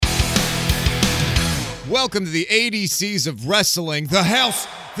Welcome to the ADCs of Wrestling, the house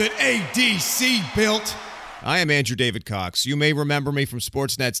that ADC built. I am Andrew David Cox. You may remember me from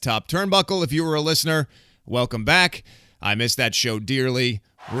Sportsnet's Top Turnbuckle. If you were a listener, welcome back. I miss that show dearly.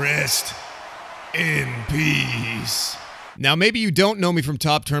 Rest in peace. Now, maybe you don't know me from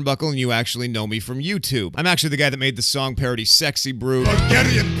Top Turnbuckle and you actually know me from YouTube. I'm actually the guy that made the song parody Sexy Brute.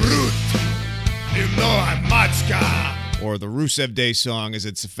 Bulgarian Brute. You know I'm Machka. Or the Rusev Day song, as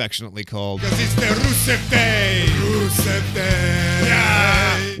it's affectionately called. Because it's the Rusev Day. Rusev Day.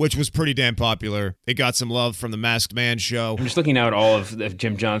 Yeah. Which was pretty damn popular. It got some love from the Masked Man show. I'm just looking out all of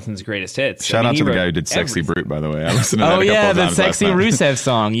Jim Johnson's greatest hits. Shout out to the guy who did Sexy Brute, by the way. I listened to that oh a couple yeah, of the times Sexy last night. Rusev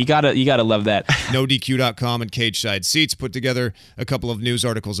song. You gotta love that. NoDQ.com and Cage Side Seats put together a couple of news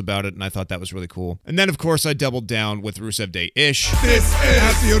articles about it, and I thought that was really cool. And then, of course, I doubled down with Rusev Day-ish. This is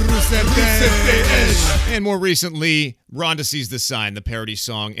Happy Rusev Day-ish. And more recently, Rhonda Sees the Sign, the parody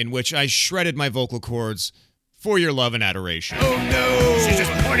song in which I shredded my vocal cords for your love and adoration. Oh no! She's just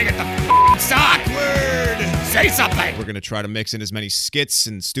pointing at the f***ing sock! Word! Say something! We're going to try to mix in as many skits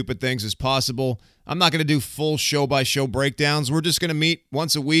and stupid things as possible. I'm not going to do full show-by-show breakdowns. We're just going to meet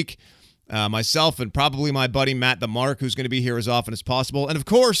once a week, myself and probably my buddy Matt the Mark, who's going to be here as often as possible. And of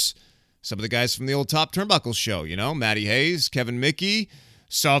course, some of the guys from the old Top Turnbuckle show, you know, Matty Hayes, Kevin Mickey,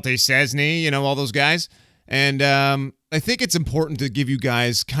 Salty Cesny, you know, all those guys. And I think it's important to give you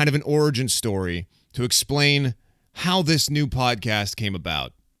guys kind of an origin story to explain how this new podcast came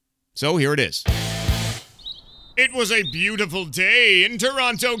about. So here it is. It was a beautiful day in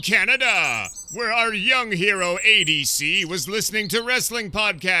Toronto, Canada, where our young hero ADC was listening to wrestling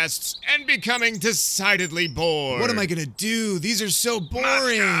podcasts and becoming decidedly bored. What am I going to do? These are so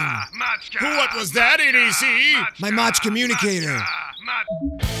boring. Machka. What was that, ADC? My Mach communicator.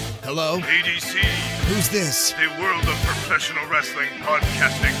 Hello? ADC. Who's this? The world of professional wrestling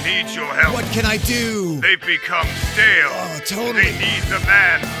podcasting needs your help. What can I do? They've become stale. Oh, totally. They need the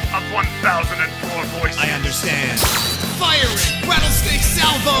man of 1004 voices. I understand. Firing! Rattlesnake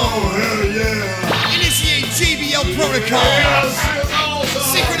salvo! Oh, hell yeah! Initiate JBL protocol! Yes.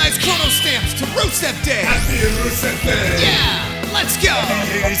 Synchronize chrono stamps to Rusev Day! Happy Rusev Day! Yeah! Let's go!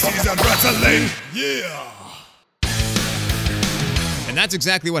 ADC's on wrestling! Yeah! And that's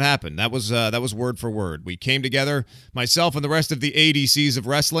exactly what happened. That was word for word. We came together, myself and the rest of the ADCs of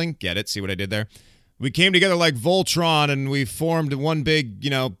wrestling. Get it? See what I did there? We came together like Voltron, and we formed one big,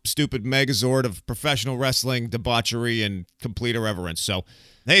 stupid megazord of professional wrestling, debauchery, and complete irreverence. So,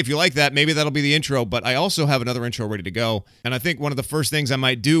 hey, if you like that, maybe that'll be the intro. But I also have another intro ready to go. And I think one of the first things I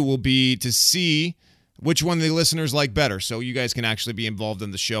might do will be to see which one the listeners like better, so you guys can actually be involved in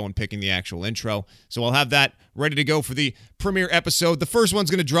the show and picking the actual intro. So I'll have that ready to go for the premiere episode. The first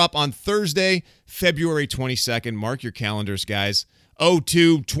one's going to drop on Thursday, February 22nd. Mark your calendars, guys.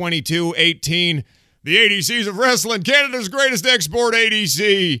 02/22/18. The ADCs of Wrestling, Canada's greatest export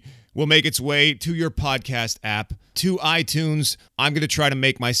ADC, will make its way to your podcast app, to iTunes. I'm going to try to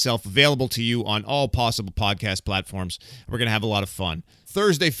make myself available to you on all possible podcast platforms. We're going to have a lot of fun.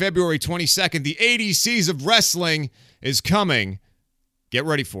 Thursday, February 22nd, the ADCs of Wrestling is coming. Get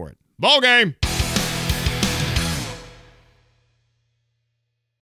ready for it. Ball game!